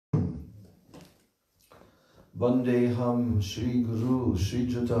Vandeham Shri Guru Shri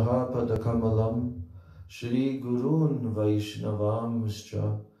Jataha Padakamalam Shri Gurun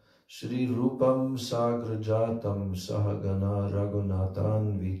Vaishnavamscha Shri Rupam Sagrajatam Sahagana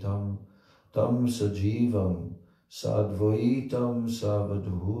Raghunathan Vitam Tam Sajivam Sadvaitam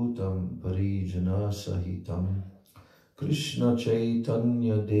Savadhutam Parijana Sahitam Krishna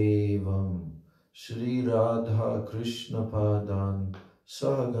Chaitanya Devam Shri Radha Krishna Padan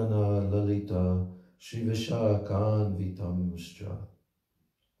Sahagana Lalita Shri Vishakhan Vitamscha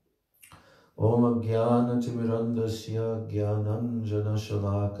Om Jnana Timirandasya Jnananjana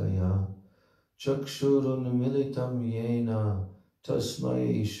Shalakaya Chakshurun Militam Yena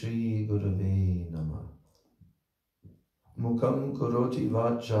Tasmai Shri Gurave Namah Mukam Karoti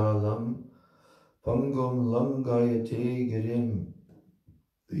Vachalam Pangum Langayate Girim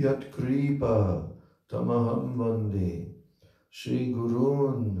Yat Kripa Tamaham Vande Shri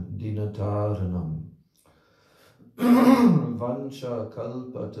Gurun Dinataranam Vancha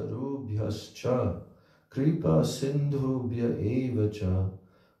kalpatarubhyascha kripa sindhubhya evacha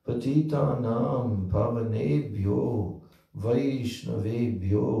patitanam pavanebhyo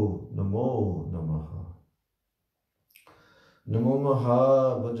vaishnavebhyo namo namaha. Namo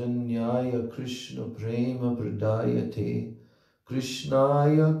mahabhajanyaya Krishna prema pradayate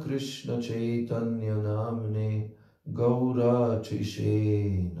Krishnaya Krishna chaitanya namne Gaura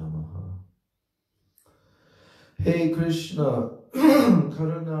Trishe namaha. Hey Krishna,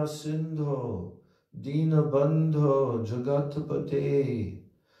 Karuna Sindho, Dina Bandho, Jagatapate,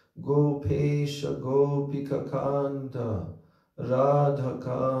 Gopesha Gopika Kanta, Radha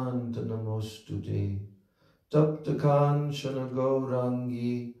Kanta Namostute, Tapta Kanchana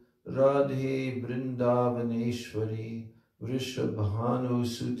Gaurangi, Radhe Brindavaneshwari, Vrishabhanu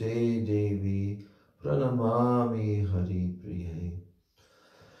Sute Devi, Pranamami Hari Priye.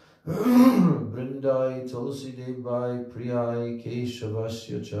 Brindai Tulsi Devai Priyai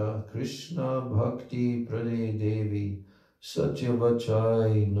Keshavasya Cha Krishna Bhakti Prade Devi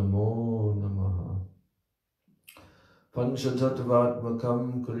Satyavachai Namo Namaha.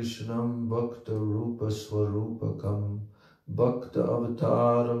 Panchatattvatmakam Krishnam Bhakta Rupa Swarupakam Bhakta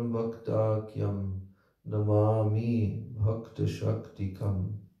Avataram Bhaktakyam Namami Bhakta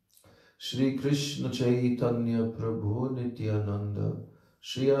Shaktikam. Shri Krishna Chaitanya Prabhu Nityananda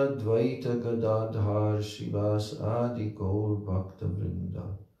Shri Advaita Gadadhar Shivas Adi Gaur Bhakta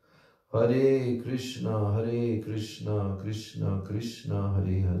Vrinda. Hare Krishna Krishna Krishna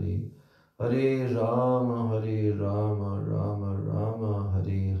Hare Hare, Hare Rama Rama Rama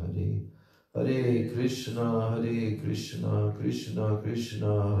Hare Hare, Hare Krishna Krishna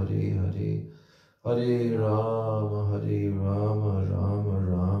Krishna Hare Hare, Hare Rama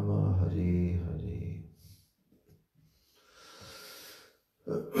Rama Hare Hare.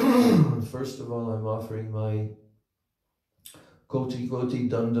 First of all, I'm offering my Koti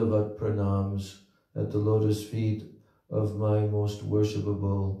Dandavat pranams at the lotus feet of my most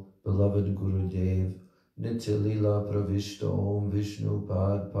worshipable, beloved Gurudev, Nitya Lila Pravishta Om Vishnu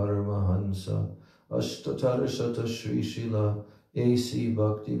Pad Paramahansa Ashtatarasata Sri Srila A.C.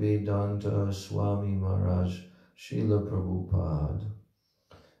 Bhaktivedanta Swami Maharaj Srila Prabhupada.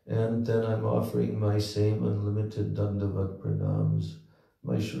 And then I'm offering my same unlimited Dandavat pranams,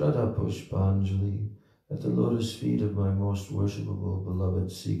 my Shraddha Pushpanjali, at the lotus feet of my most worshipable, beloved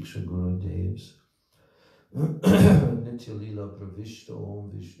Siksha Gurudevs. Nitya Lila Pravishta Om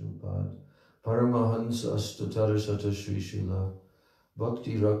Vishnu Pad Paramahansa Astatarasata Sri Srila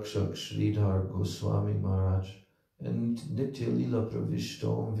Bhakti Rakshak Sridhar Goswami Maharaj, and Nitya Lila Pravishta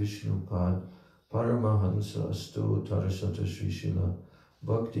Om Vishnu Pad Paramahansa Astatarasata Sri Srila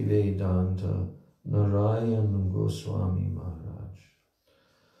Bhakti Vedanta Narayan Goswami Maharaj.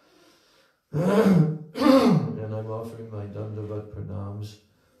 And I'm offering my Dandavat pranams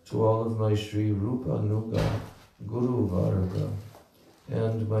to all of my Sri Rupa Nuga Guru Varga,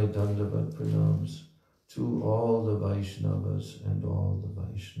 and my Dandavat pranams to all the Vaishnavas and all the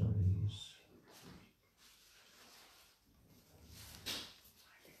Vaishnavis.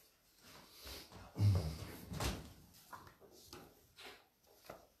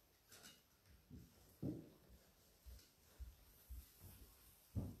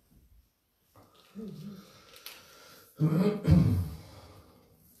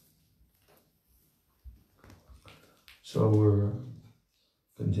 So we're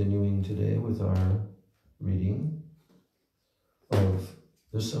continuing today with our reading of,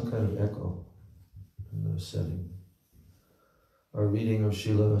 there's some kind of echo in the setting. Our reading of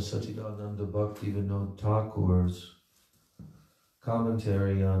Srila Satchidananda Bhaktivinoda Thakur's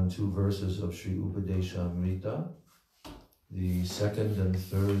commentary on 2 verses of Sri Upadeshamrita, the second and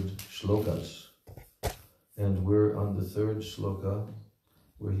third shlokas. And we're on the third shloka,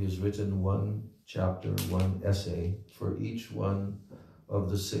 where he has written one chapter, one essay for each one of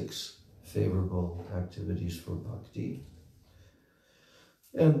the 6 favorable activities for bhakti.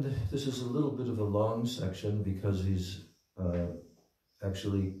 And this is a little bit of a long section because he's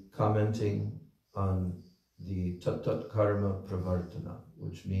actually commenting on the tat karma pravartana,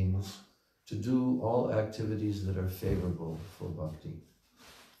 which means to do all activities that are favorable for bhakti.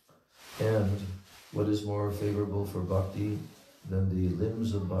 And what is more favorable for bhakti than the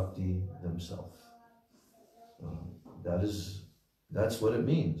limbs of bhakti themselves? That's what it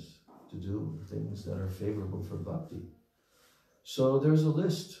means to do things that are favorable for bhakti. So there's a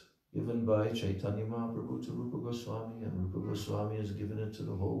list given by Chaitanya Mahaprabhu to Rupa Goswami, and Rupa Goswami has given it to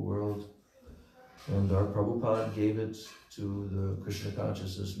the whole world. And our Prabhupada gave it to the Krishna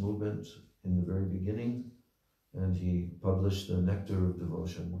consciousness movement in the very beginning, and he published the Nectar of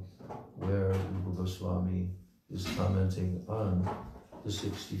Devotion, where Rupa Goswami is commenting on the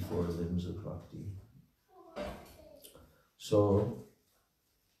 64 limbs of bhakti. So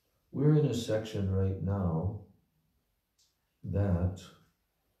we're in a section right now that,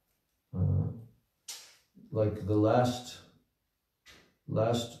 like the last,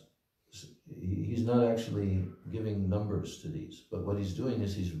 he's not actually giving numbers to these, but what he's doing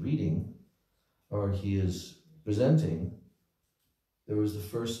is he's reading, or he is presenting. There was the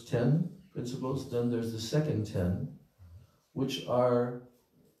first 10 principles, then there's the second 10, which are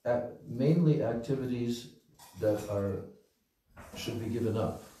mainly activities that should be given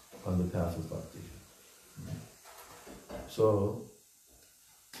up on the path of bhakti. So,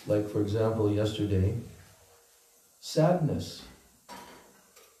 like for example, yesterday, sadness.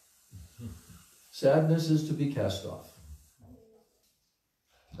 Sadness is to be cast off.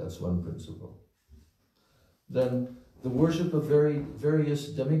 That's one principle. Then the worship of various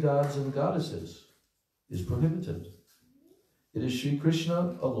demigods and goddesses is prohibited. It is Sri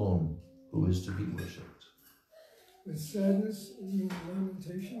Krishna alone who is to be worshipped. With sadness, you mean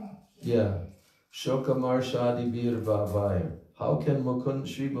lamentation? Yeah. Shoka Marshadi Bir Bhavaya. How can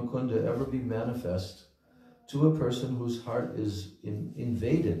Sri Mukunda ever be manifest to a person whose heart is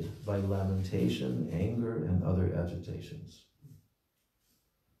invaded by lamentation, anger, and other agitations?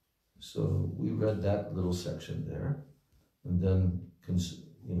 So we read that little section there, and then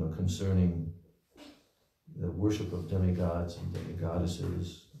concerning the worship of demigods and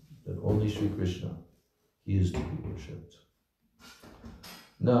demigoddesses, that only Sri Krishna, he is to be worshipped.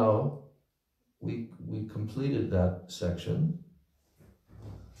 Now we completed that section.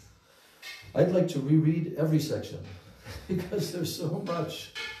 I'd like to reread every section because there's so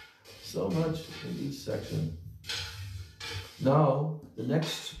much in each section. Now, the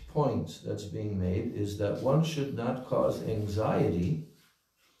next point that's being made is that one should not cause anxiety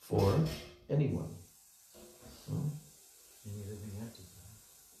for anyone.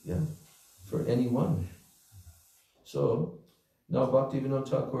 Yeah, for anyone. So, now Bhaktivinoda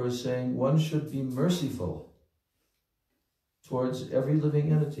Thakur is saying one should be merciful towards every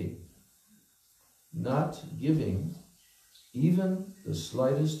living entity, not giving even the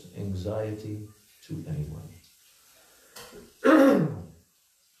slightest anxiety to anyone.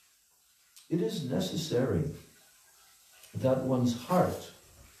 It is necessary that one's heart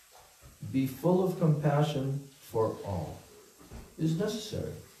be full of compassion for all. It is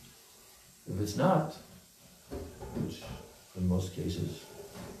necessary. If it's not, which in most cases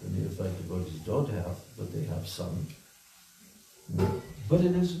the neophyte devotees don't have, but they have some, but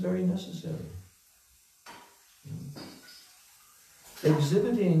it is very necessary.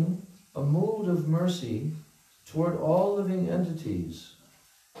 Exhibiting a mood of mercy toward all living entities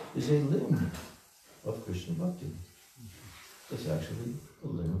is a limb of Krishna Bhakti. It's actually a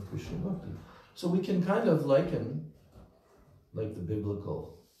limb of Krishna Bhakti. So we can kind of liken, like the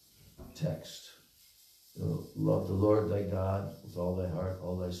biblical text, love the Lord thy God with all thy heart,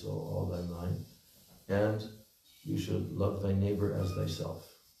 all thy soul, all thy mind, and you should love thy neighbor as thyself.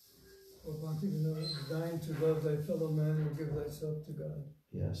 Or Bhaktivinoda, dying to love thy fellow man and give thyself to God.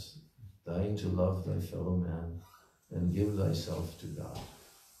 Yes, dying to love thy fellow man and give thyself to God.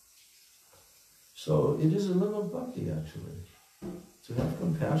 So it is a limb of bhakti, actually, to have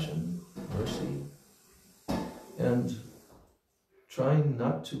compassion, mercy, and trying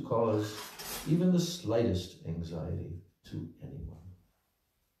not to cause even the slightest anxiety to anyone.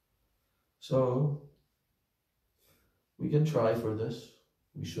 So we can try for this.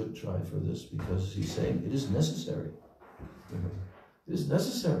 We should try for this because he's saying it is necessary. It is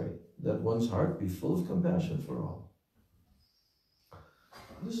necessary that one's heart be full of compassion for all.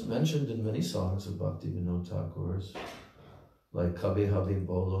 This is mentioned in many songs of Bhaktivinoda Thakur's, like Kabhi Habhi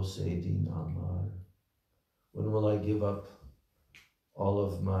Bolo Se Din Amar, When will I give up all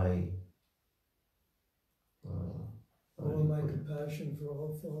of my all my compassion for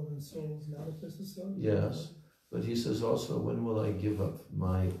all fallen souls manifest itself? Yes, but he says also, when will I give up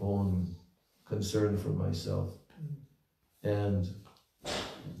my own concern for myself and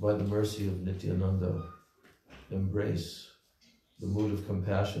by the mercy of Nityananda embrace the mood of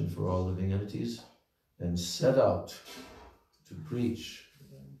compassion for all living entities and set out to preach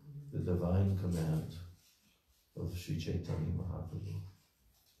the divine command of Sri Chaitanya Mahaprabhu.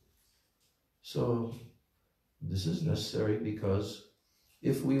 So this is necessary because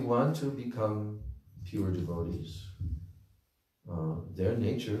if we want to become pure devotees, their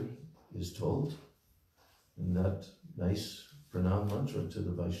nature is told in that nice pranam mantra to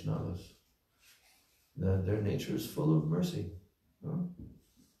the Vaishnavas, that their nature is full of mercy.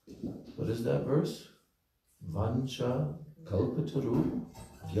 What is that verse? Vancha kalpataru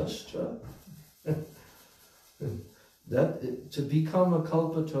yascha. That to become a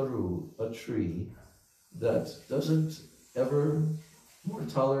kalpataru, a tree that doesn't ever, more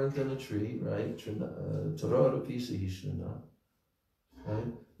tolerant than a tree, right? Tararapi sahishnana,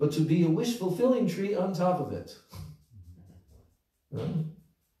 right? But to be a wish-fulfilling tree on top of it. Right?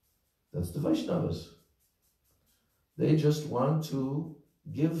 That's the Vaishnavas. They just want to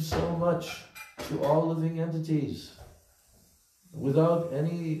give so much to all living entities without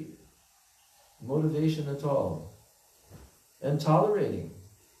any motivation at all, and tolerating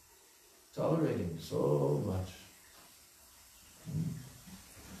so much.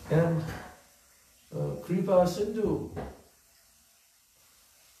 And Kripa Sindhu,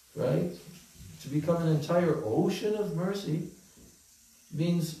 right? To become an entire ocean of mercy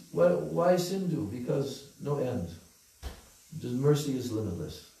means, well, why Sindhu? Because no end. The mercy is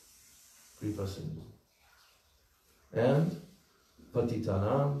limitless. Kripa Sindhu. And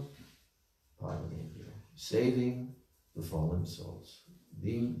Patitanam Pavanebhyo, saving the fallen souls,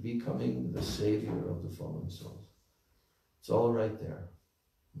 becoming the savior of the fallen souls. It's all right there.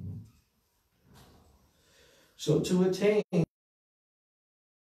 So to attain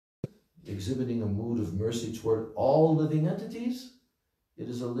exhibiting a mood of mercy toward all living entities, it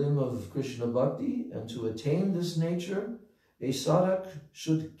is a limb of Krishna Bhakti, and to attain this nature, a sadhak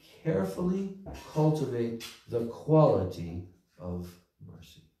should carefully cultivate the quality of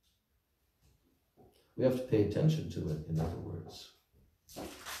mercy. We have to pay attention to it, in other words.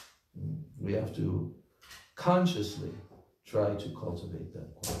 We have to consciously try to cultivate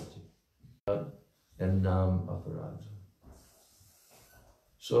that quality. And Nam Aparad.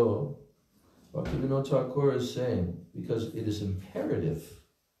 So, Bhaktivinoda Thakur is saying, because it is imperative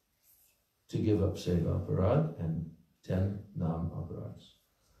to give up Seva Aparad and 10 Nam Aparads.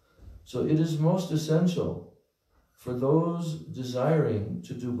 So it is most essential for those desiring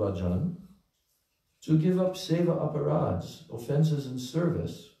to do bhajan to give up Seva Aparads, offenses in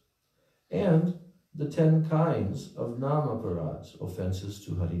service, and the 10 kinds of Nam Aparads, offenses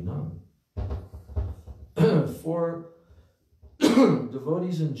to Harinam. For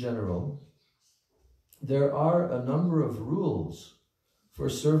devotees in general, there are a number of rules for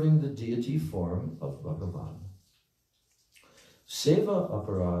serving the deity form of Bhagavan. Seva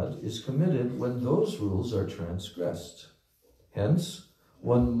Aparad is committed when those rules are transgressed. Hence,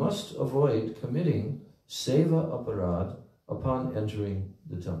 one must avoid committing Seva Aparad upon entering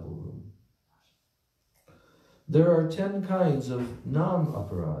the temple room. There are 10 kinds of Nam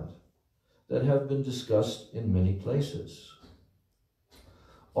Aparad that have been discussed in many places.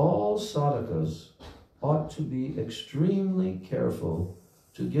 All sadhakas ought to be extremely careful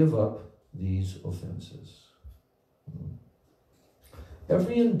to give up these offenses.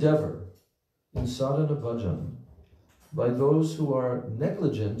 Every endeavor in sadhana bhajan by those who are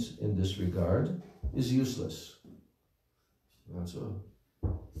negligent in this regard is useless. That's a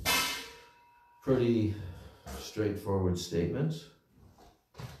pretty straightforward statement,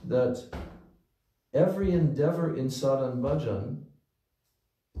 that every endeavor in sadhana bhajan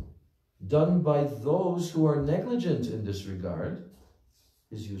done by those who are negligent in this regard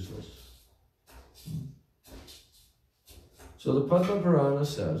is useless. So the Padma Purana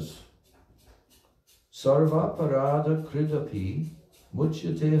says, Sarva parada kridapi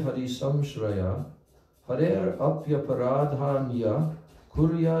muchyate hari samshraya harer apya paradhanya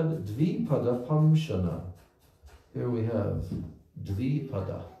kuryad dvipada pamshana. Here we have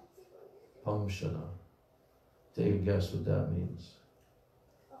dvipada pamshana. Take a guess what that means.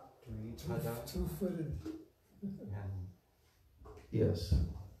 Two-footed. Yes,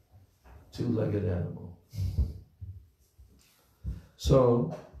 two-legged animal.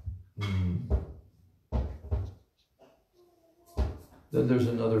 So, then there's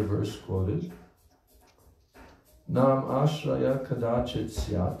another verse quoted. Nam ashraya kadachit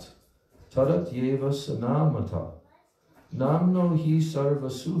syat, tarat yeva sanamata. Namno hi sarva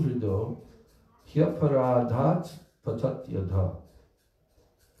suhrido, hyaparadhat patat yadha.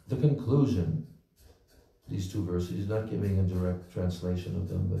 The conclusion, these two verses, he's not giving a direct translation of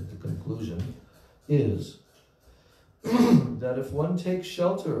them, but the conclusion is that if one takes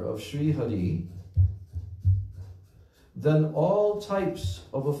shelter of Sri Hari, then all types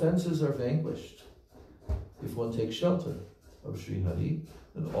of offenses are vanquished. If one takes shelter of Sri Hari,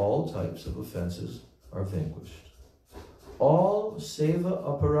 then all types of offenses are vanquished. All seva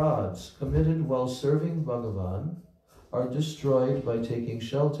aparads committed while serving Bhagavan are destroyed by taking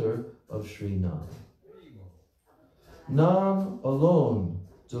shelter of Sri Nam. Nam alone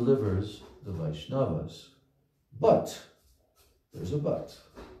delivers the Vaishnavas. But, there's a but,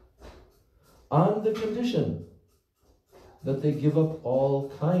 on the condition that they give up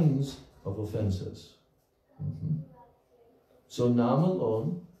all kinds of offenses. So Nam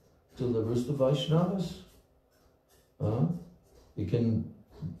alone delivers the Vaishnavas. It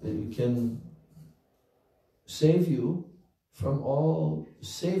can save you from all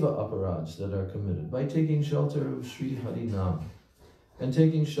seva aparads that are committed by taking shelter of Sri Hari Nam and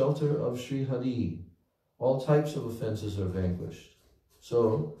taking shelter of Sri Hari. All types of offenses are vanquished.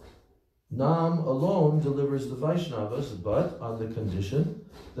 So Nam alone delivers the Vaishnavas, but on the condition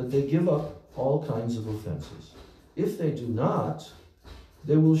that they give up all kinds of offenses. If they do not,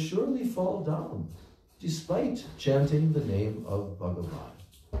 they will surely fall down, despite chanting the name of Bhagavan.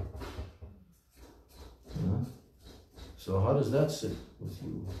 So how does that sit with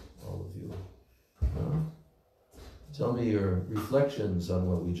you, all of you? Tell me your reflections on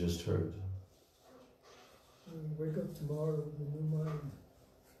what we just heard. Wake up tomorrow with a new mind.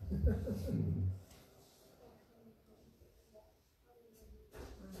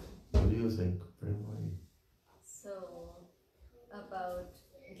 What do you think, Premwani? So, about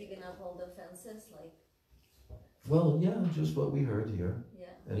giving up all the offenses, like? Well, yeah, just what we heard here.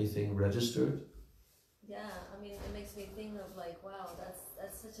 Yeah. Anything registered? Yeah, I mean, it makes me think of like, wow,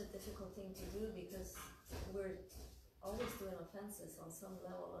 that's such a difficult thing to do because we're always doing offenses on some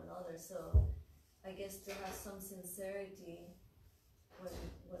level or another. So, I guess to have some sincerity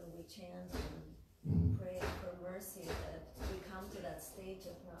when we chant and pray for mercy, that we come to that stage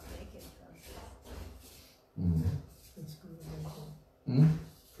of not making offenses. That's good.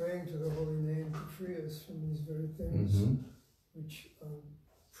 Praying to the holy name to free us from these very things, which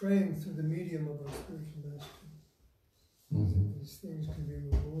praying through the medium of our spiritual master. These things can be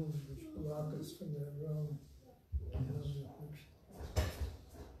removed, which block us from that realm.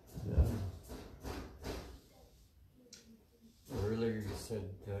 Yeah. Earlier you said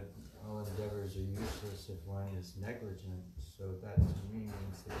that all endeavors are useless if one is negligent, so that to me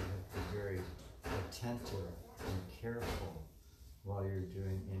means that you have to be very attentive and careful while you're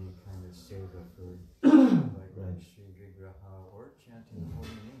doing any kind of seva for like Sri Vigraha or chanting the holy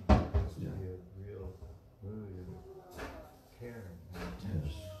name. There has to be a real mood of care and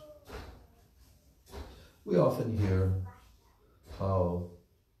attention. Yes. We often hear how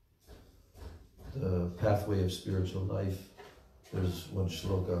the pathway of spiritual life, there's one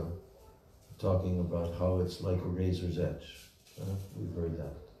shloka talking about how it's like a razor's edge. We've heard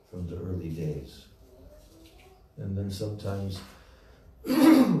that from the early days. And then sometimes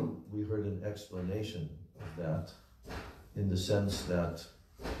we heard an explanation of that in the sense that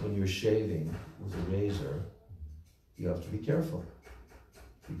when you're shaving with a razor, you have to be careful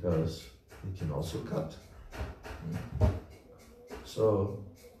because it can also cut. So,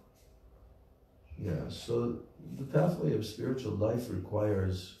 yeah, so the pathway of spiritual life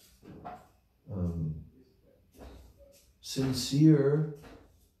requires sincere,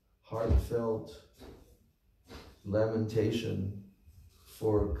 heartfelt lamentation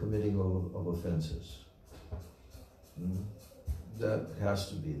for committing of offenses. That has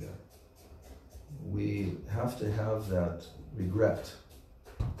to be there. We have to have that regret.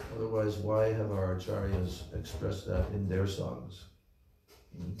 Otherwise, why have our acharyas expressed that in their songs?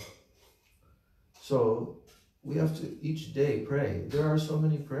 So, we have to each day pray. There are so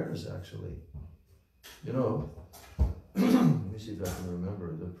many prayers, actually. You know, let me see if I can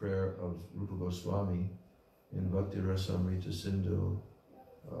remember the prayer of Rupa Goswami in Bhakti Rasamrita Sindhu.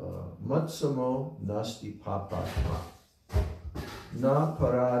 Matsamo nasti papatma, na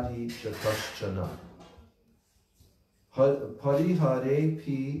paradhi chakaschana, parihare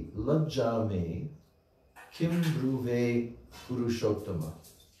pi lajjame, kim dhruve purushottama.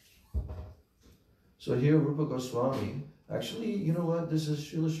 So here Rupa Goswami, actually, you know what, this is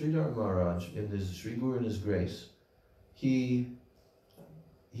Srila Sridhar Maharaj in his Sri Guru in his grace. He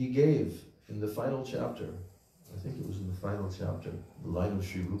gave in the final chapter, I think it was in the final chapter, the line of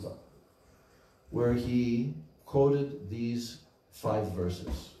Sri Rupa, where he quoted these 5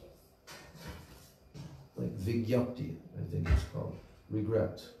 verses. Like Vigyapti, I think it's called,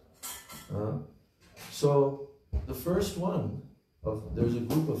 regret. So the first one, there's a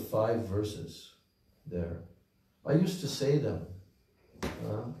group of 5 verses there. I used to say them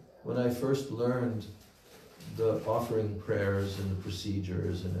when I first learned the offering prayers and the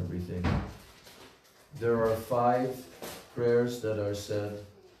procedures and everything. There are 5 prayers that are said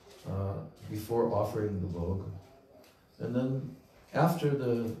before offering the bhog. And then after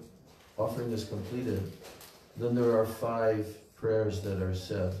the offering is completed, then there are 5 prayers that are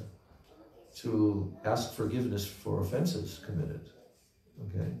said to ask forgiveness for offenses committed.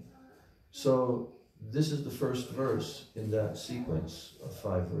 Okay? So this is the first verse in that sequence of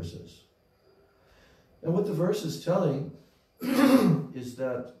 5 verses. And what the verse is telling is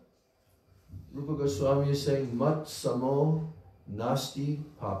that Rupa Goswami is saying, Mat samo nasti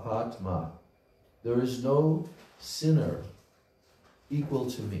papatma. There is no sinner equal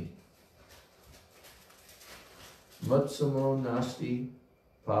to me. Mat samo nasti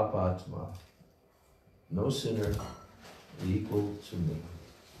papatma. No sinner equal to me.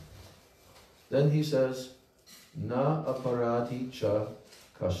 Then he says, Na aparati cha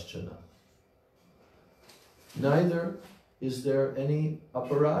kaschana. Neither is there any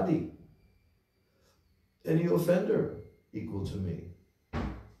aparadi, any offender equal to me.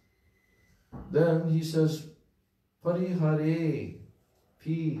 Then he says, Parihare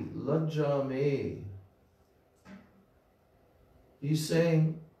pi lajja me. He's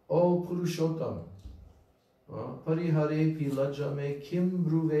saying, O Purushottam, Parihare pi lajja me kim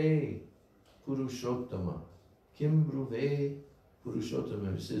bruve Purushottama. Kim bruve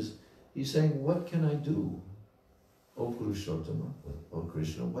Purushottama. He's saying, what can I do? O Purushottama, O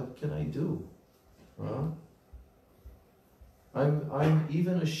Krishna, what can I do? I'm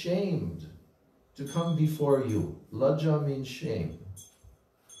even ashamed to come before you. Lajja means shame.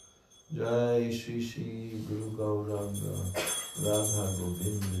 Jai Shri Shri Guru Gauranga Radha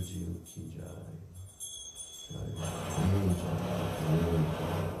Govinda Ji Ki Jai.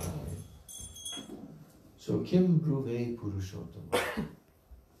 So Kim Bruve Purushottama.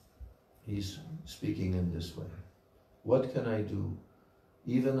 He's speaking in this way. What can I do?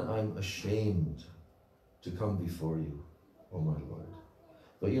 Even I'm ashamed to come before you, O my Lord.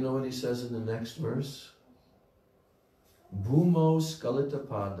 But you know what he says in the next verse? Bhumo skalita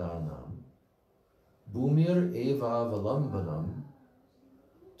padanam, bhumir eva valambanam,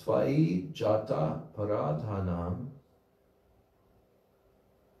 tvai jata paradhanam.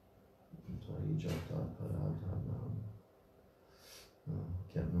 Tvai jata paradhanam.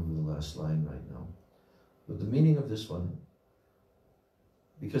 Can't remember the last line right now. But the meaning of this one,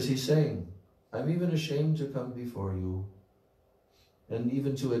 because he's saying, I'm even ashamed to come before you and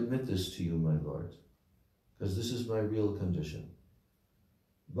even to admit this to you, my Lord, because this is my real condition.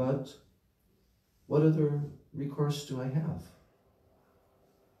 But what other recourse do I have?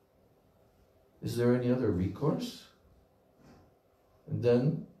 Is there any other recourse? And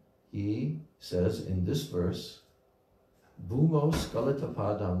then he says in this verse, Bhumo skalita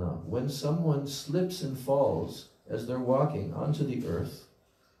padana. When someone slips and falls as they're walking onto the earth,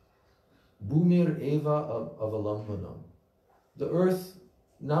 Bhumir eva avalambanam. The earth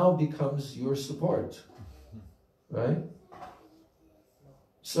now becomes your support, right?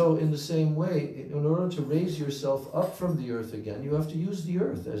 So in the same way, in order to raise yourself up from the earth again, you have to use the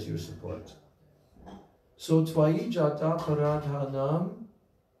earth as your support. So tvai jata paradhanam.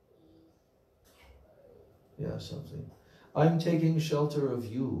 Yeah, something. I'm taking shelter of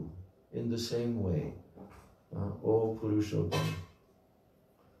you in the same way, O Purushottam,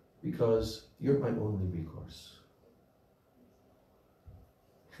 because you're my only recourse.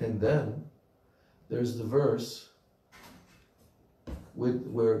 And then there's the verse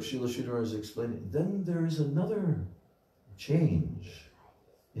where Srila Sridhar is explaining, then there is another change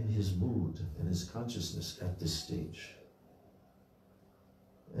in his mood and his consciousness at this stage.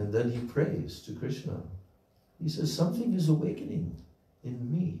 And then he prays to Krishna. He says, something is awakening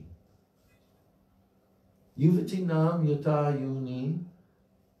in me. Yuvati nam yata yuni,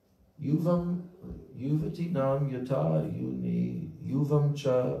 yuvati nam yata yuni, yuvam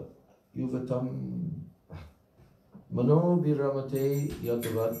cha yuvatam, mano biramate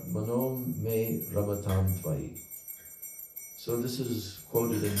yatavat, mano me ramatam tvai. So this is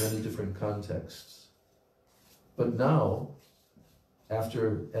quoted in many different contexts. But now,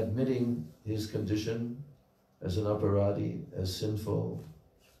 after admitting his condition as an aparadi, as sinful,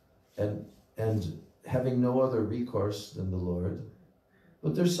 and having no other recourse than the Lord,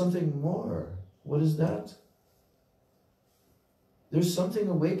 but there's something more. What is that? There's something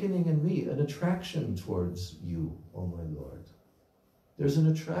awakening in me, an attraction towards you, oh my Lord. There's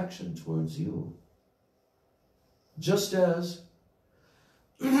an attraction towards you. Just as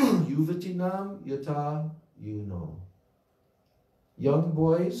Yuvatinam yata yuno. Young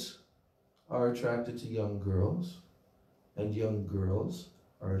boys are attracted to young girls, and young girls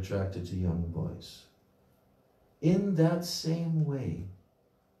are attracted to young boys. In that same way,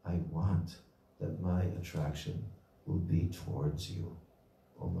 I want that my attraction will be towards you,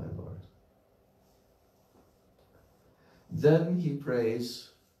 oh my Lord. Then he prays,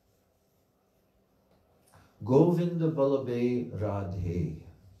 Govinda Balabe Radhe.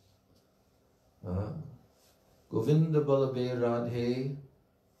 Govinda Balabe Radhe.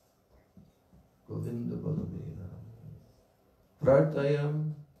 Govinda Balabe Radhe.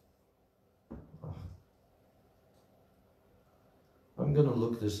 Prarthayam. I'm going to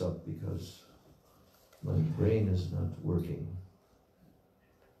look this up because my brain is not working.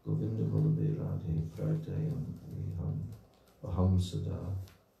 Govinda Balabe Radhe Prarthayam Aham Sada.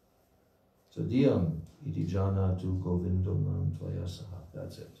 Tadiyam iti janatu Govindo mam tvaya saha.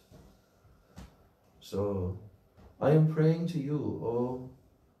 That's it. So, I am praying to you, O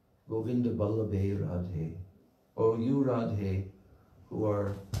Govinda Balabe Radhe, O you Radhe, who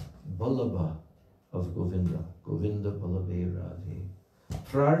are Balaba of Govinda, Govinda Balabe Radhe.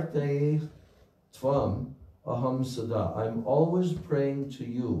 Prarthaye Tvam Aham Sada. I'm always praying to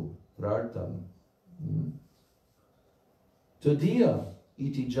you, Prartham. Tadiya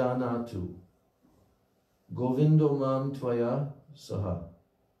iti janatu Govindo mam tvaya saha.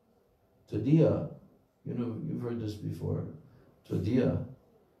 Tadiya, you know, you've heard this before. Tadiya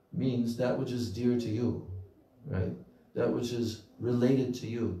means that which is dear to you, right? That which is related to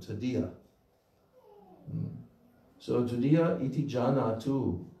you, Tadiya. So Tadiya iti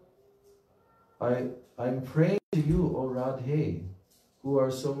janatu. I'm praying to you, O Radhe, who are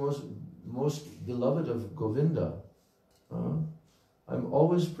so most beloved of Govinda. I'm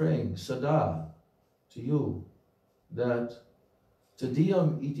always praying, Sada, to you, that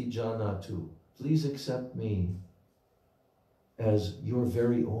Tadiyam iti janatu, please accept me as your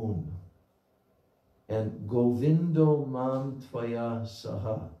very own. And Govindo mam tvaya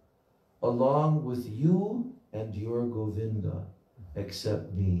saha, along with you and your Govinda,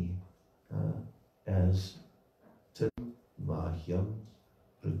 accept me as Tadiyam mahyam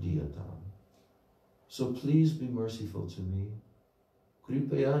pradiyatam. So please be merciful to me.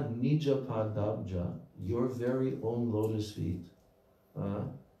 Kripaya nija padabja, your very own lotus feet.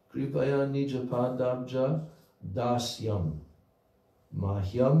 Kripaya nija padabja dasyam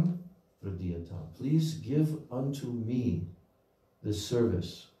mahyam pradiyatam. Please give unto me the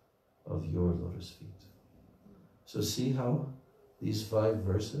service of your lotus feet. So see how these 5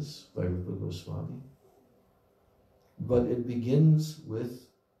 verses by Rupa Goswami, but it begins with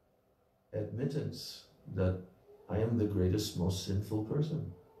admittance that I am the greatest, most sinful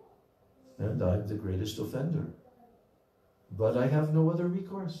person, and I'm the greatest offender. But I have no other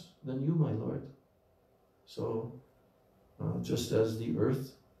recourse than you, my Lord. So, just as the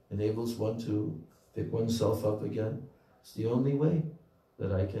earth enables one to pick oneself up again, it's the only way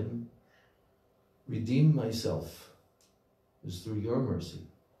that I can redeem myself is through your mercy.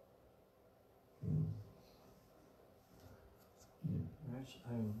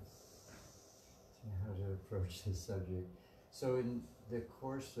 I'm how to approach this subject. So in the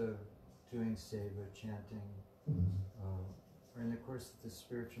course of doing seva, chanting, or in the course that the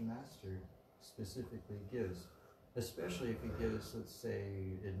spiritual master specifically gives, especially if he gives, let's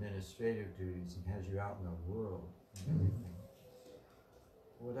say, administrative duties and has you out in the world and everything,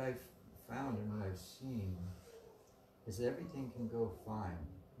 what I've found and what I've seen is that everything can go fine,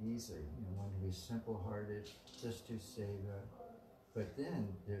 easily. You know, one can be simple-hearted, just do seva, but then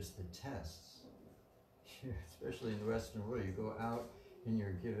there's the tests. Especially in the Western world, you go out and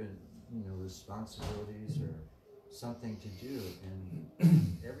you're given, you know, responsibilities or something to do,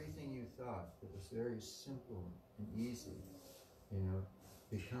 and everything you thought that was very simple and easy, you know,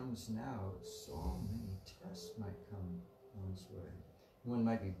 becomes now so many tests might come one's way. One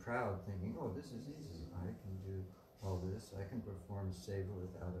might be proud, thinking, "Oh, this is easy. I can do all this. I can perform seva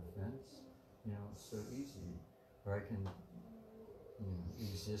without offense. You know, it's so easy. Or I can, you know,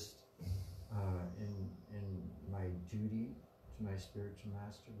 exist." In my duty to my spiritual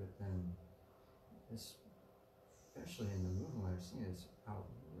master, but then, especially in the movement I've seen, it's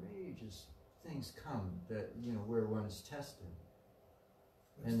outrageous things come that, you know, where one's tested.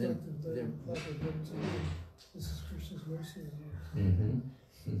 It's and like then this is Krishna's mercy on you.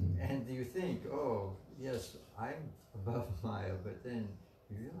 And you think, oh, yes, I'm above Maya, but then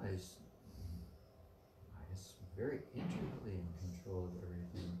you realize it's very intricately and control of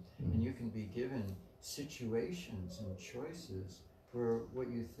everything. And you can be given situations and choices where what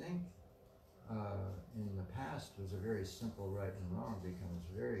you think in the past was a very simple right and wrong becomes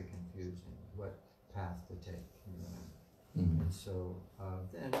very confusing, what path to take. You know? And so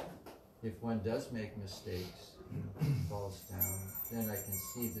then, if one does make mistakes, falls down, then I can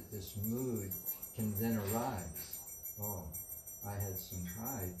see that this mood can then arise. Oh, I had some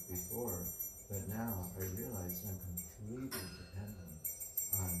pride before, but now I realize I'm completely dependent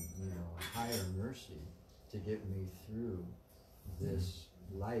on, you know, a higher mercy to get me through this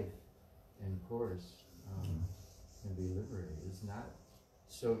life and course and be liberated. It's not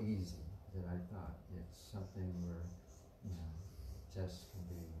so easy that I thought. It's something where, you know, tests can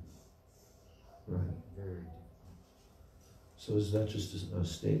be very difficult. So is that just a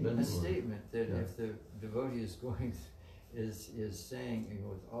statement? A statement that if the devotee is going, is saying, you know,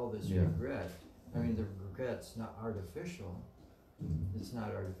 with all this regret, I mean, the regret's not artificial. It's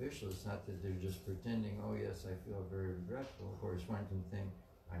not artificial. It's not that they're just pretending, oh yes, I feel very regretful. Of course, one can think,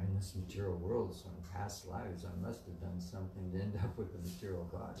 I'm in this material world, so in past lives I must have done something to end up with a material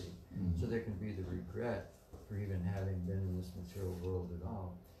body. So there can be the regret for even having been in this material world at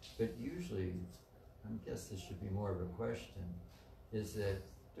all. But usually, I guess this should be more of a question, is that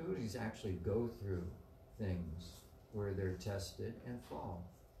devotees actually go through things where they're tested and fall.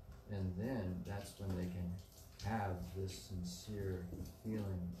 And then that's when they can have this sincere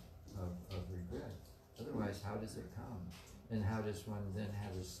feeling of regret. Otherwise, how does it come? And how does one then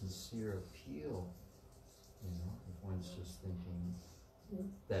have a sincere appeal, you know, if one's just thinking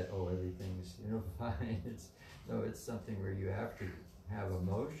that, oh, everything's, you know, fine. It's something where you have to have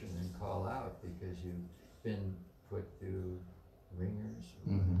emotion and call out because you've been put through ringers.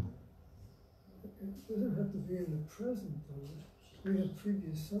 It doesn't have to be in the present, though. We have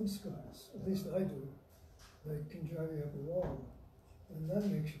previous samskars, at least I do, like can drive you up a wall, and that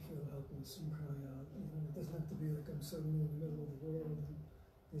makes you feel helpless and cry out. You know, it doesn't have to be like I'm suddenly in the middle of the world and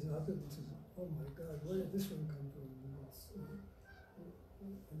these opulence is, oh my God, where did this one come from? And it's,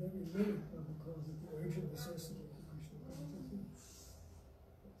 and every minute Prabhupada calls it the urgent necessity for Krishna consciousness.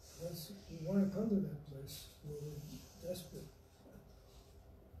 That's, we want to come to that place where we're desperate.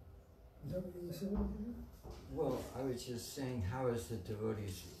 Is that what you were saying? Well, I was just saying, how is the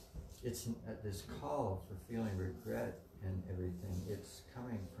devotees, it's at this call for feeling regret and everything, it's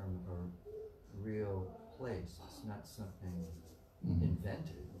coming from a real place. It's not something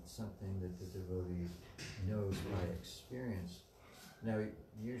invented. It's something that the devotee knows by experience. Now,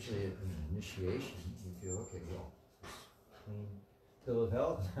 usually at an initiation, you feel, okay, well, clean bill of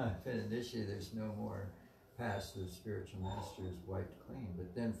health, I've been initiated, there's no more past, the spiritual master is wiped clean.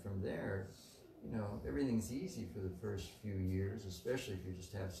 But then from there, you know, everything's easy for the first few years, especially if you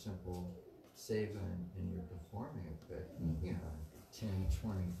just have simple seva and you're performing it. But, you know, 10,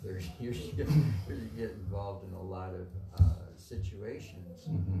 20, 30 years, you get involved in a lot of situations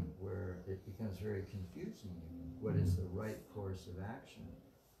where it becomes very confusing. What is the right course of action?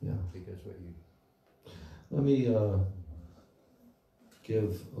 Yeah. Because what you... Let me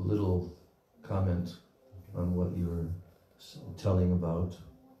give a little comment on what you were telling about.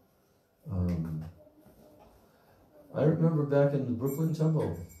 I remember back in the Brooklyn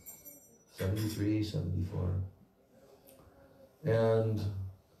Temple, 73, 74, and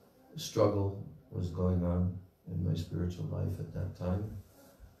struggle was going on in my spiritual life at that time.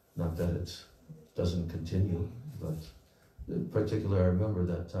 Not that it doesn't continue, but in particular I remember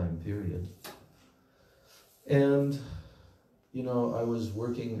that time period. And, you know, I was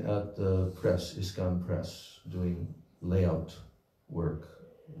working at the press, ISKCON Press, doing layout work,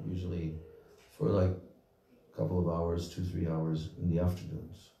 usually for like a couple of hours, 2-3 hours in the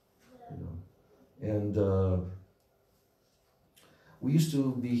afternoons, you know. And we used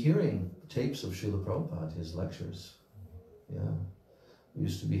to be hearing tapes of Srila Prabhupada, his lectures. Yeah, we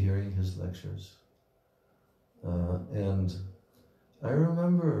used to be hearing his lectures. And I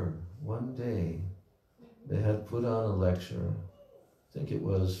remember one day they had put on a lecture. I think it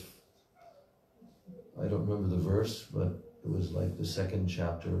was, I don't remember the verse, but it was like the second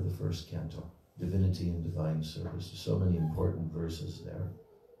chapter of the first canto, Divinity and Divine Service. There's so many important verses there.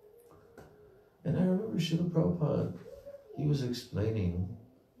 And I remember Srila Prabhupada, he was explaining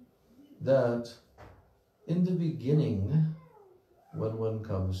that in the beginning, when one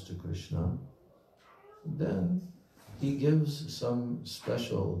comes to Krishna, then he gives some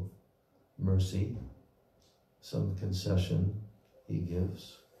special mercy, some concession he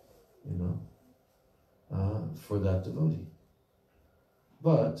gives, you know, for that devotee.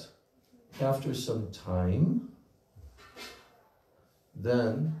 But after some time,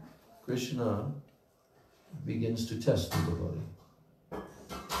 then Krishna begins to test the devotee.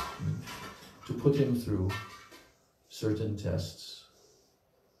 to put him through certain tests.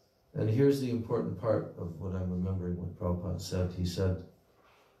 And here's the important part of what I'm remembering what Prabhupada said. He said,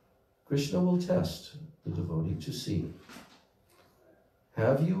 Krishna will test the devotee to see,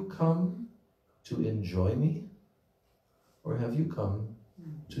 have you come to enjoy me, or have you come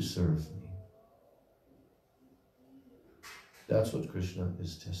to serve me? That's what Krishna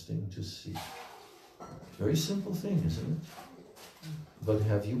is testing to see. Very simple thing, isn't it? But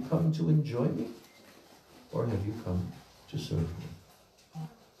have you come to enjoy me, or have you come to serve me?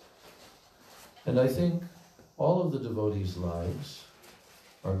 And I think all of the devotees' lives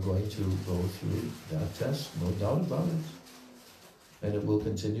are going to go through that test, no doubt about it. And it will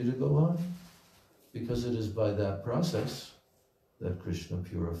continue to go on, because it is by that process that Krishna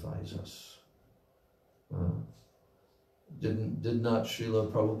purifies us. Did not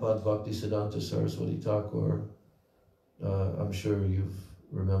Srila Prabhupada Bhaktisiddhanta Saraswati Thakur, I'm sure you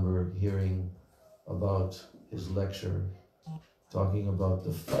remember hearing about his lecture, talking about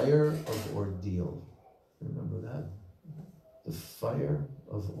the fire of ordeal. Remember that? The fire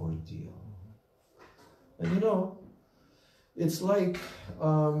of ordeal. And you know, it's like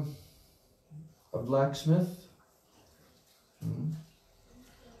a blacksmith.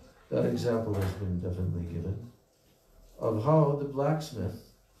 That example has been definitely given of how the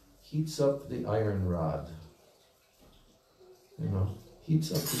blacksmith heats up the iron rod. You know,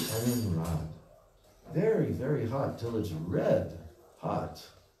 heats up the iron rod. Very, very hot till it's red hot.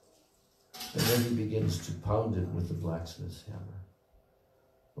 And then he begins to pound it with the blacksmith's hammer.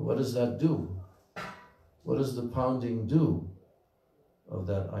 But what does that do? What does the pounding do of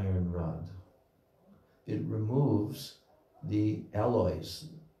that iron rod? It removes the alloys.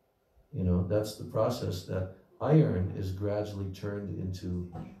 You know, that's the process that iron is gradually turned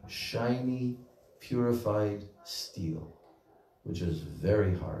into shiny, purified steel, which is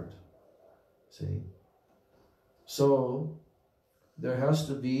very hard. See? So there has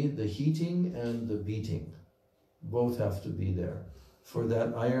to be the heating and the beating. Both have to be there for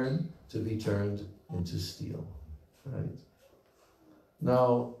that iron to be turned into steel, right?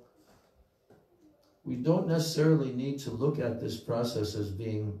 Now, we don't necessarily need to look at this process as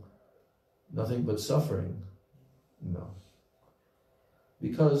being nothing but suffering. No.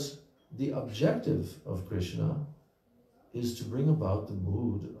 Because the objective of Krishna is to bring about the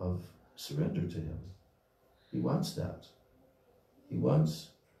mood of surrender to him. He wants that. He wants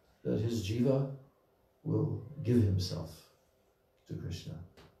that his jiva will give himself to Krishna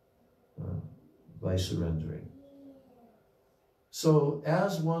by surrendering. So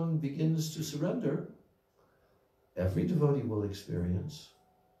as one begins to surrender, every devotee will experience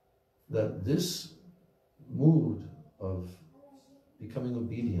that this mood of becoming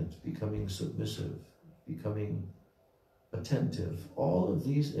obedient, becoming submissive, becoming attentive, all of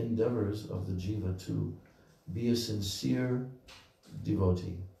these endeavors of the jiva to be a sincere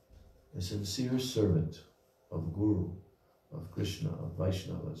devotee, a sincere servant of Guru, of Krishna, of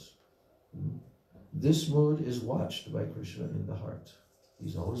Vaishnavas. This mood is watched by Krishna in the heart.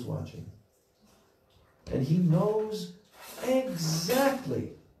 He's always watching. And he knows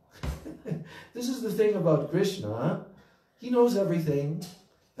exactly. This is the thing about Krishna. He knows everything.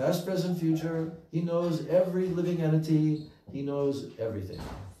 Past, present, future. He knows every living entity. He knows everything.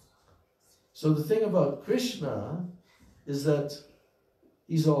 So the thing about Krishna is that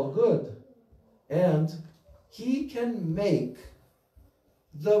he's all good. And he can make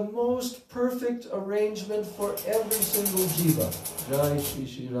the most perfect arrangement for every single jiva. Jai Shri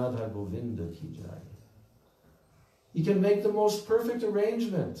Shri Radha Govinda Ki Jai. He can make the most perfect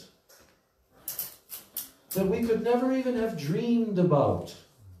arrangement that we could never even have dreamed about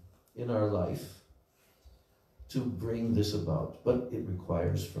in our life to bring this about. But it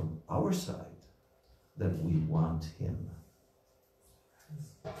requires from our side that we want him.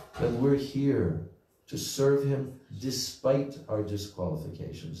 That we're here to serve him despite our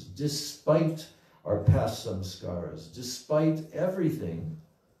disqualifications, despite our past samskaras, despite everything,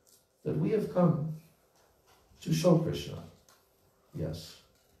 that we have come to show Krishna, yes,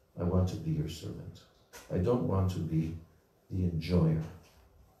 I want to be your servant. I don't want to be the enjoyer.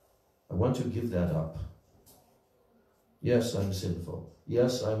 I want to give that up. Yes, I'm sinful.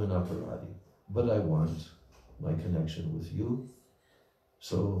 Yes, I'm an aparadi. But I want my connection with you.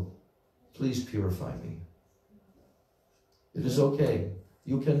 So please purify me. It is okay.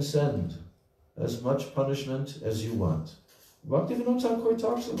 You can send as much punishment as you want. Bhaktivinoda Thakur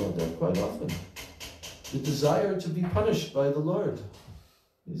talks about that quite often. The desire to be punished by the Lord.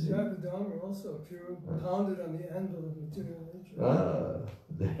 Dharma also, if you're pounded on the anvil of material nature. Ah,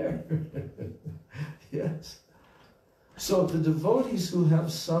 there. Yes. So the devotees who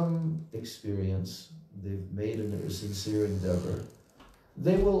have some experience, they've made a sincere endeavor,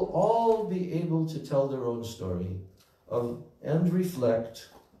 they will all be able to tell their own story and reflect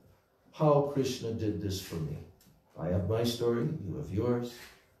how Krishna did this for me. I have my story, you have yours.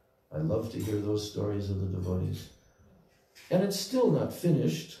 I love to hear those stories of the devotees. And it's still not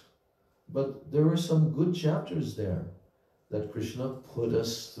finished, but there are some good chapters there that Krishna put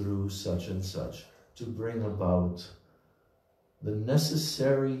us through such and such to bring about the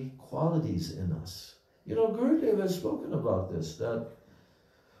necessary qualities in us. You know, Gurudev has spoken about this, that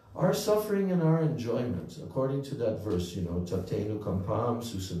our suffering and our enjoyment, according to that verse, you know, Tatenu kampam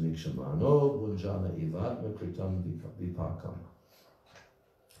susamikshamano bunjana ivatma kritam vipakam.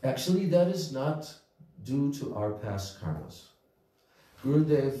 Actually, that is not due to our past karmas.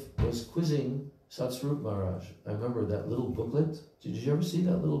 Gurudev was quizzing Satsvarup Maharaj. I remember that little booklet. Did you ever see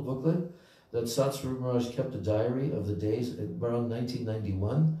that little booklet? That Satsvarup Maharaj kept a diary of the days around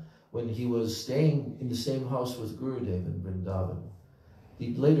 1991 when he was staying in the same house with Gurudev in Vrindavan.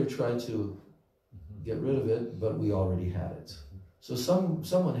 He later tried to get rid of it, but we already had it. So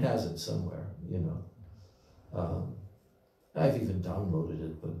someone has it somewhere, you know. I've even downloaded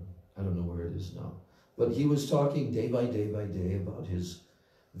it, but I don't know where it is now. But he was talking day by day by day about his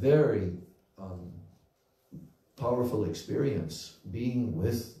very powerful experience being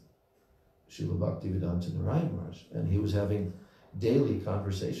with Srila Bhaktivedanta Narayan Maharaj, and he was having daily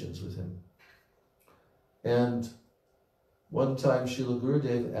conversations with him. And one time Srila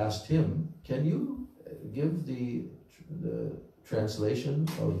Gurudev asked him, can you give the translation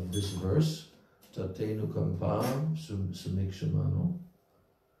of this verse, Tatenu kampam samikshamano?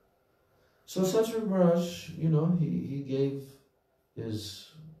 So Satsvarup Maharaj, you know, he gave his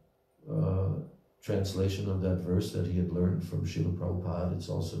translation of that verse that he had learned from Srila Prabhupada. It's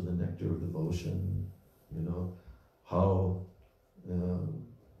also the nectar of devotion, you know, how,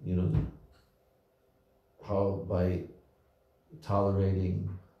 you know, how by tolerating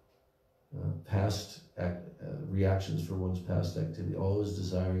past reactions for one's past activity, always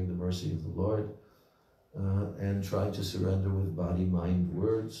desiring the mercy of the Lord, and trying to surrender with body, mind,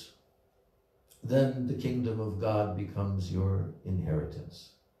 words, then the kingdom of God becomes your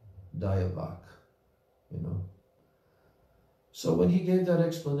inheritance. Dayabhak, you know. So when he gave that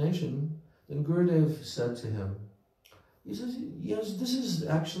explanation, then Gurudev said to him, he says, yes, this is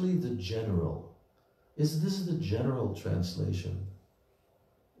actually the general. This is the general translation.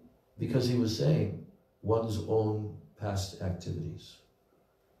 Because he was saying one's own past activities.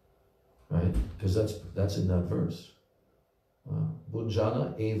 Right? Because that's in that verse.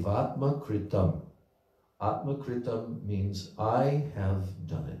 Bunjana evatma kritam. Atma kritam means I have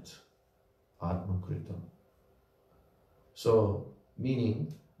done it. Atma kritam. So,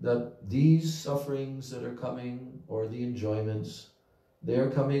 meaning that these sufferings that are coming, or the enjoyments, they are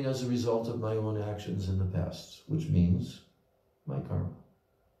coming as a result of my own actions in the past, which means my karma.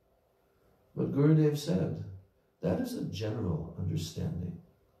 But Gurudev said, that is a general understanding.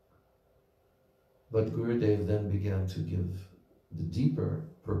 But Gurudev then began to give the deeper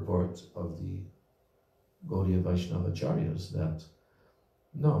purport of the Gaudiya Vaishnavacharyas that,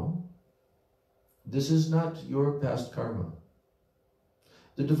 no, this is not your past karma.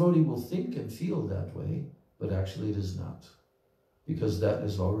 The devotee will think and feel that way, but actually it is not. Because that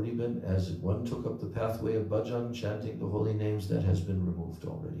has already been, as one took up the pathway of bhajan, chanting the holy names, that has been removed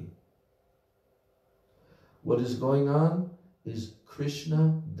already. What is going on is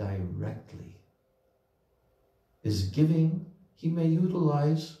Krishna directly is giving. He may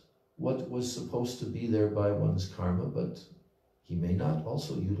utilize what was supposed to be there by one's karma, but he may not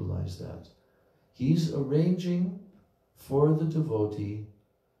also utilize that. He's arranging for the devotee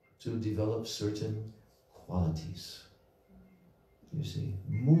to develop certain qualities. You see,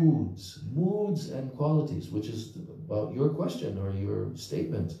 moods and qualities, which is about your question or your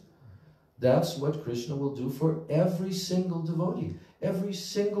statement. That's what Krishna will do for every single devotee. Every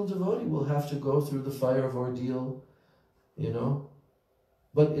single devotee will have to go through the fire of ordeal, you know.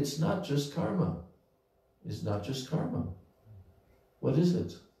 But it's not just karma. It's not just karma. What is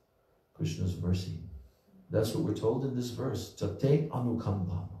it? Krishna's mercy. That's what we're told in this verse. Tate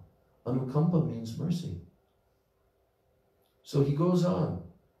anukampa. Anukampa means mercy. So he goes on,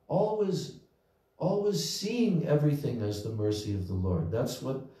 always seeing everything as the mercy of the Lord. That's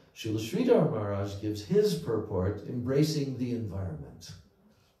what Srila Sridhar Maharaj gives his purport, embracing the environment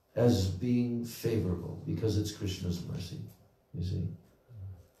as being favorable, because it's Krishna's mercy, you see.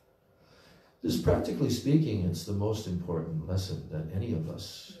 This, practically speaking, it's the most important lesson that any of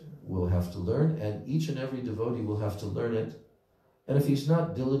us will have to learn, and each and every devotee will have to learn it. And if he's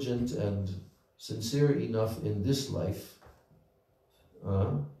not diligent and sincere enough in this life,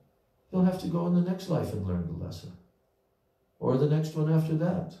 he'll have to go in the next life and learn the lesson. Or the next one after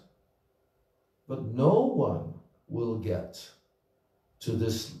that. But no one will get to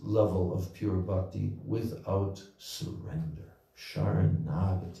this level of pure bhakti without surrender,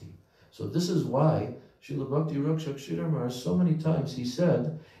 sharanagati. So this is why Srila Bhakti Rakshak Sridhar Maharaj, so many times he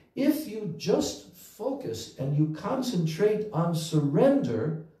said, if you just focus and you concentrate on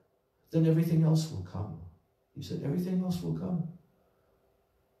surrender, then everything else will come. He said, everything else will come.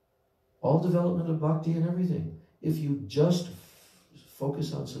 All development of bhakti and everything, if you just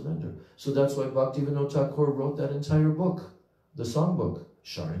focus on surrender. So that's why Bhaktivinoda Thakur wrote that entire book, the songbook,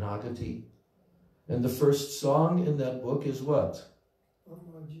 Sharanagati. And the first song in that book is what?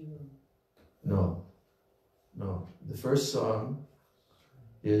 No. The first song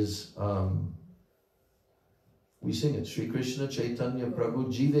is, we sing it, Sri Krishna Chaitanya Prabhu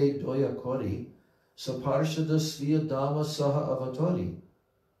Jive Doya Kori Saparshada Sviya Dhamma Saha Avatori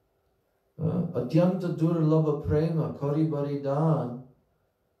Atyanta Durlabha Prema Kori Baridan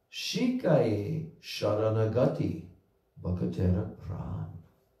Shikaye Sharanagati Bhakatera Pran.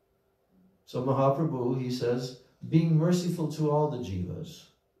 So Mahaprabhu, he says, being merciful to all the jivas,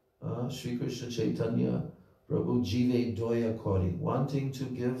 Sri Krishna Chaitanya Prabhu Jive Doya Kori, wanting to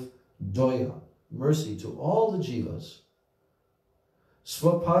give doya, mercy to all the jivas.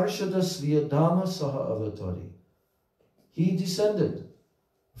 Swaparshada Sviyadama Saha Avatori. He descended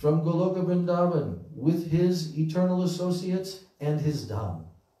from Goloka Vrindavan with his eternal associates and his dham.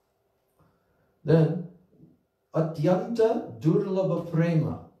 Then, Atyanta Durlabha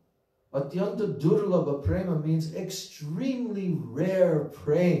Prema. Atyanta Durlabha Prema means extremely rare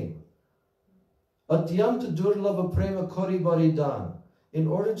prema. Atyanta Durlabha Prema Kori Baridan. In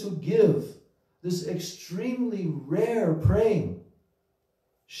order to give this extremely rare prema,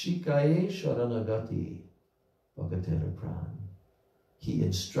 Shikaye Sharanagati Bhagatera Pran. He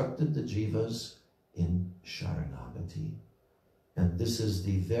instructed the jivas in Sharanagati. And this is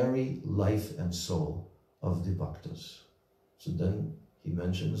the very life and soul of the bhaktas. So then he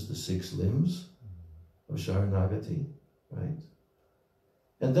mentions the 6 limbs of Sharanagati, right?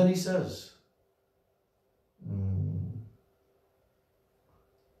 And then he says,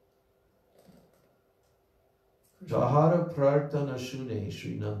 Jahara Prarthana Shune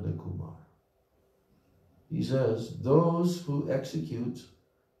Sri Nanda Kumar. He says, those who execute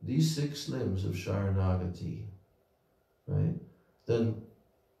these 6 limbs of Sharanagati, right? Then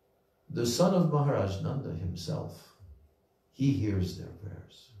the son of Maharaj Nanda himself, he hears their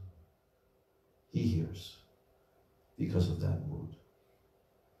prayers. He hears because of that mood.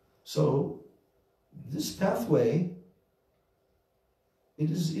 So this pathway, it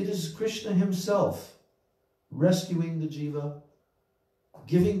is Krishna himself rescuing the jiva,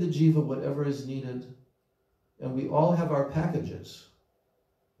 giving the jiva whatever is needed, and we all have our packages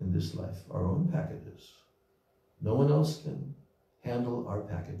in this life, our own packages. No one else can handle our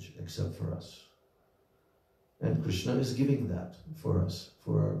package except for us. And Krishna is giving that for us,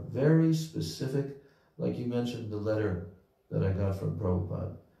 for our very specific, like you mentioned the letter that I got from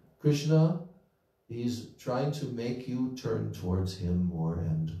Prabhupada. Krishna, he's trying to make you turn towards him more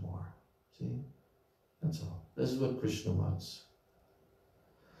and more. See? That's all. This is what Krishna wants.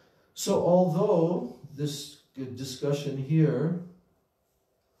 So although this discussion here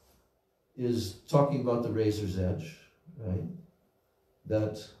is talking about the razor's edge, right?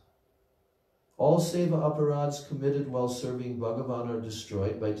 That all seva aparads committed while serving Bhagavan are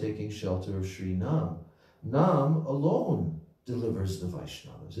destroyed by taking shelter of Sri Nam. Nam alone delivers the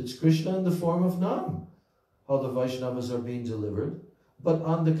Vaishnavas. It's Krishna in the form of Nam, how the Vaishnavas are being delivered, but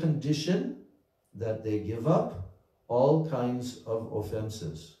on the condition that they give up all kinds of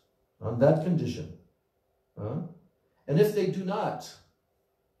offenses. On that condition. And if they do not,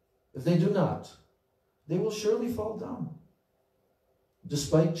 they will surely fall down,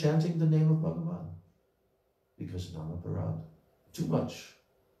 despite chanting the name of Bhagavan. Because Namaparad, too much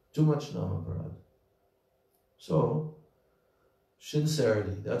Namaparad. So,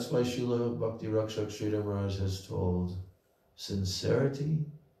 sincerity, that's why Srila Bhakti Rakshak Sridhar Maharaj has told, sincerity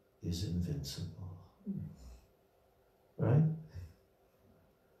is invincible. Right?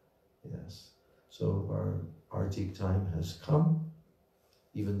 Yes. So our Artik time has come.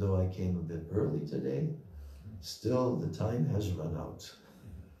 Even though I came a bit early today, still the time has run out.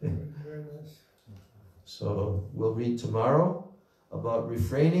 Very nice. So we'll read tomorrow about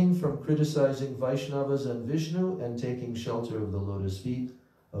refraining from criticizing Vaishnavas and Vishnu and taking shelter of the lotus feet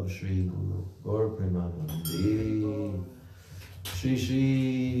of Sri Guru Gaur Premanandi. Shri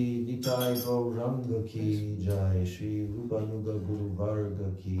Shri Nitai Gauranga Ki Jai, Shri Rupanuga Guru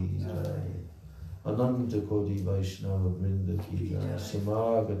Varga Ki Jai. Ananta Koti Vaishnava Vrinda Ki Jai,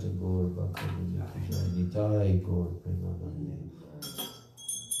 Samagata Gaur Bhakta Vrinda Ki Jai, Nitai Gaur Premanande.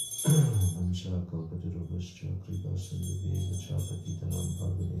 Amsha Kalpatarubhascha Kripa Sindhuvena Chapatitanam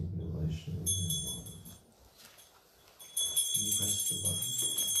Bhavanebhyo Vaishnavya. Can you press the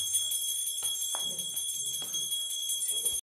button?